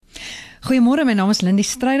Goeiemôre, my naam is Lindy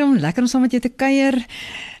Strydom, lekker om saam met jou te kuier.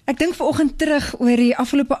 Ek dink vanoggend terug oor die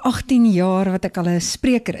afgelope 18 jaar wat ek al 'n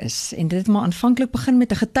spreker is en dit het maar aanvanklik begin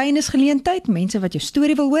met 'n getuienisgeleentheid, mense wat jou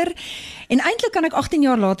storie wil hoor en eintlik kan ek 18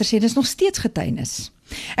 jaar later sê dis nog steeds getuienis.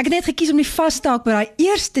 Ek het net gekies om nie vas te haak by daai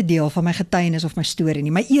eerste deel van my getuienis of my storie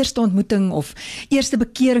nie, my eerste ontmoeting of eerste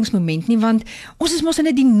bekeringsmoment nie, want ons is mos in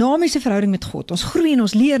 'n dinamiese verhouding met God. Ons groei en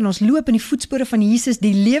ons leer en ons loop in die voetspore van Jesus,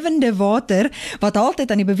 die lewende water wat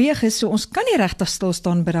altyd aan die beweeg is, so ons kan nie regtig stil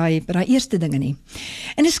staan by daai eerste dinge nie.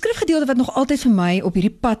 En 'n skrifgedeelte wat nog altyd vir my op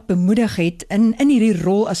hierdie pad bemoedig het in hierdie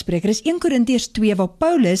rol as spreker is 1 Korintiërs 2 waar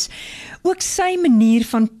Paulus ook sy manier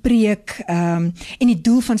van preek en die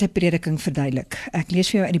doel van sy prediking verduidelik. Ek lees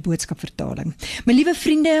vir jou uit die boodskapvertaling. My liewe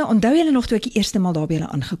vriende, onthou julle nog toe ek die eerste maal daar by julle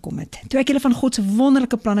aangekom het? Toe ek julle van God se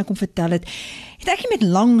wonderlike planne kom vertel het ek nie met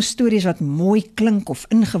lang stories wat mooi klink of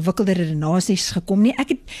ingewikkelde redenasies gekom nie. Ek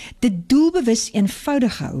het dit doelbewus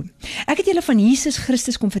eenvoudig gehou. Ek het julle van Jesus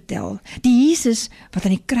Christus kom vertel, die Jesus wat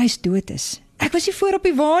aan die kruis dood is. Ek was nie voor op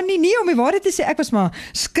die waan nie, om die waarheid te sê, ek was maar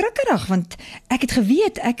skrikkerig, want ek het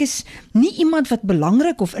geweet, ek is nie iemand wat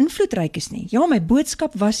belangrik of invloedryk is nie. Ja, my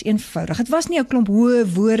boodskap was eenvoudig. Het was nie 'n klomp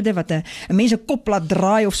hoë woorde wat 'n mens 'n kop laat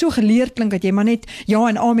draai of so geleerd klink dat jy maar net ja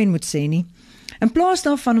en amen moet sê nie. In plaas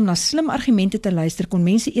daarvan om na slim argumente te luister, kon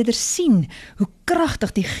mense eerder sien hoe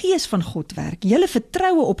kragtig die Gees van God werk. Julle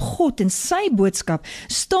vertroue op God en sy boodskap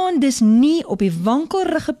staan dus nie op die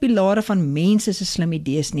wankelrige pilare van mense se slim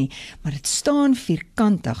idees nie, maar dit staan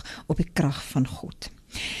vierkantig op die krag van God.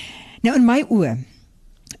 Nou in my oë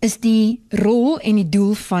is die rol en die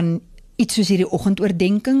doel van iets soos hierdie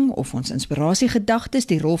oggendoordenking of ons inspirasiegedagtes,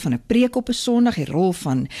 die rol van 'n preek op 'n Sondag, die rol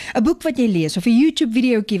van 'n boek wat jy lees of 'n YouTube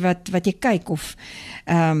videoetjie wat jy kyk of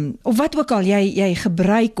wat ook al jy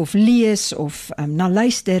gebruik of lees of na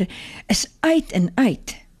luister, is uit en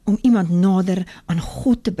uit om iemand nader aan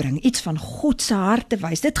God te bring, iets van God se hart te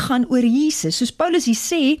wys. Dit gaan oor Jesus. Soos Paulus hier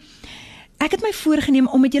sê, ek het my voorgenem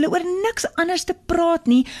om met julle oor niks anders te praat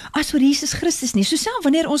nie as oor Jesus Christus nie. So self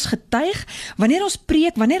wanneer ons getuig, wanneer ons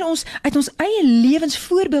preek, wanneer ons uit ons eie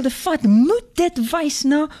lewensvoorbeelde vat, moet dit wys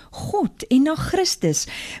na God en na Christus.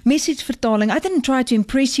 Message vertaling: I didn't try to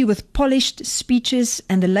impress you with polished speeches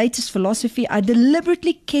and the latest philosophy. I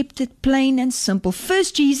deliberately kept it plain and simple.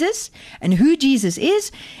 First Jesus and who Jesus is,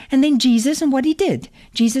 and then Jesus and what he did.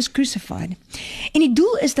 Jesus crucified. En die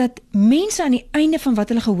doel is dat mense aan die einde van wat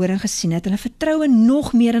hulle gehoor en gesien het, hulle vertroue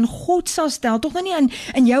nog meer in God sal stel, tog nou nie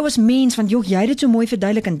in jou as mens, want jy het dit so mooi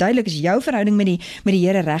verduidelik, en duidelik is jou verhouding met die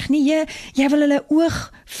Here reg nie, jy wil hulle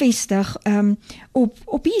oog vestig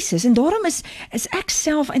op Jesus, en daarom is ek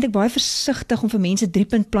self eintlik baie versigtig om vir mense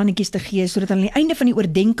 3-punt plannetjies te gee, sodat hulle aan die einde van die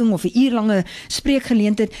oordenking of 'n uurlange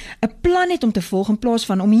spreekgeleentheid 'n plan het om te volg, in plaas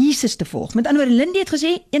van om Jesus te volg. Met ander woorde, Lindy het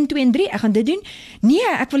gesê, 1, 2 en 3, ek gaan dit doen. Nee,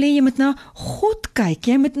 ek wil hê jy moet na God kyk,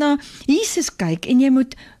 jy moet na Jesus kyk, en jy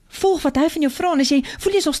moet volg wat hy van jou vra, en as jy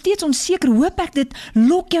voel jy is nog steeds onseker, hoop ek dit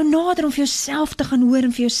lok jou nader om vir jouself te gaan hoor,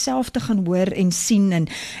 en vir jouself te gaan hoor en sien, en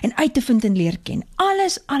uit te vind en leer ken.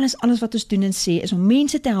 Alles wat ons doen en sê, is om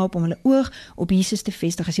mense te help om hulle oog op Jesus te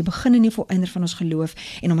vestig, as jy begin in die volëinder van ons geloof,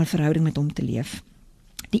 en om 'n verhouding met hom te leef.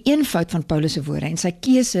 Die eenvoud van Paulus se woorde en sy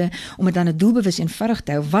keuse om dit dan 'n doelbewus eenvoudig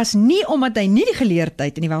te hou, was nie omdat hy nie die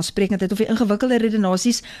geleerdheid en die welsprekendheid of die ingewikkelde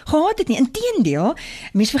redenasies gehad het nie. Inteendeel,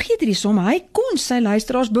 mense vergeet hierdie som, hy kon sy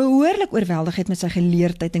luisteraars behoorlik oorweldig het met sy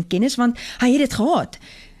geleerdheid en kennis, want hy het dit gehad.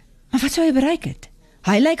 Maar wat sou hy bereik het?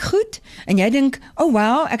 Hy lyk goed, en jy dink, oh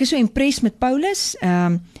wow, ek is so impressed met Paulus,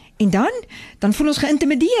 en dan voel ons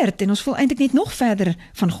geïntimideerd en ons voel eintlik net nog verder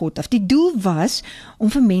van God af. Die doel was om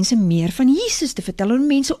vir mense meer van Jesus te vertel, om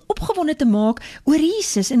mense opgewonde te maak oor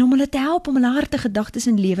Jesus en om hulle te help om hulle harte, gedagtes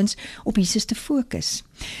en lewens op Jesus te fokus.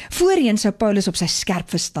 Voorheen sou Paulus op sy skerp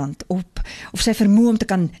verstand, op sy vermoë om te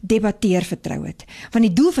kan debatteer vertrou het. Want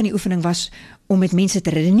die doel van die oefening was om met mense te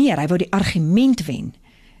redeneer, hy wou die argument wen.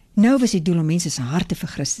 Nou was die doel om mense se harte vir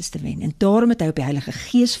Christus te wen, en daarom het hy op die Heilige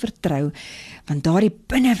Gees vertrou, want daardie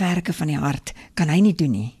binnewerke van die hart kan hy nie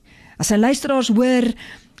doen nie. As sy luisteraars hoor,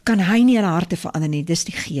 kan hy nie hulle harte verander nie, dis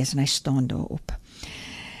die Gees, en hy staan daarop.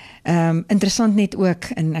 Interessant net ook,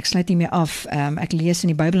 en ek sluit hiermee af, ek lees in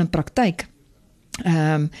die Bybel in praktyk,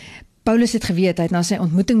 Paulus het geweet, hy het na sy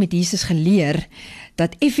ontmoeting met Jesus geleer,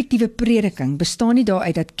 dat effektiewe prediking bestaan nie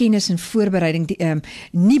daaruit dat kennis en voorbereiding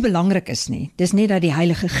nie belangrik is nie. Dis net dat die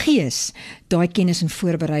Heilige Gees daai kennis en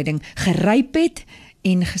voorbereiding geryp het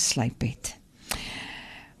en geslyp het.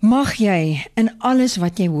 Mag jy in alles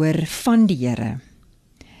wat jy hoor van die Here,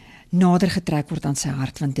 nader getrek word aan sy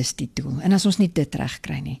hart, want dis die doel. En as ons nie dit reg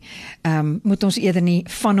kry nie, moet ons eerder nie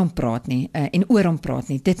van hom praat nie, en oor hom praat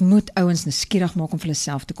nie. Dit moet ouens nuuskierig maak om vir hulle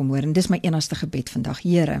self te kom hoor, en dis my enigste gebed vandag.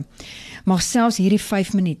 Here, mag selfs hierdie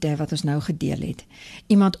 5 minute wat ons nou gedeel het,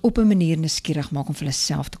 iemand op 'n manier nuuskierig maak om vir hulle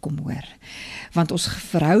self te kom hoor. Want ons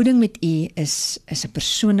verhouding met U is 'n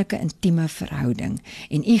persoonlike, intieme verhouding,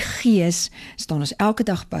 en U Gees staan ons elke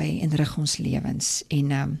dag by en rig ons lewens,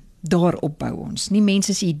 en daarop bou ons, nie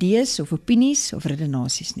mense se idees of opinies of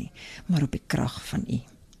redenasies nie, maar op die krag van U.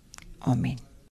 Amen.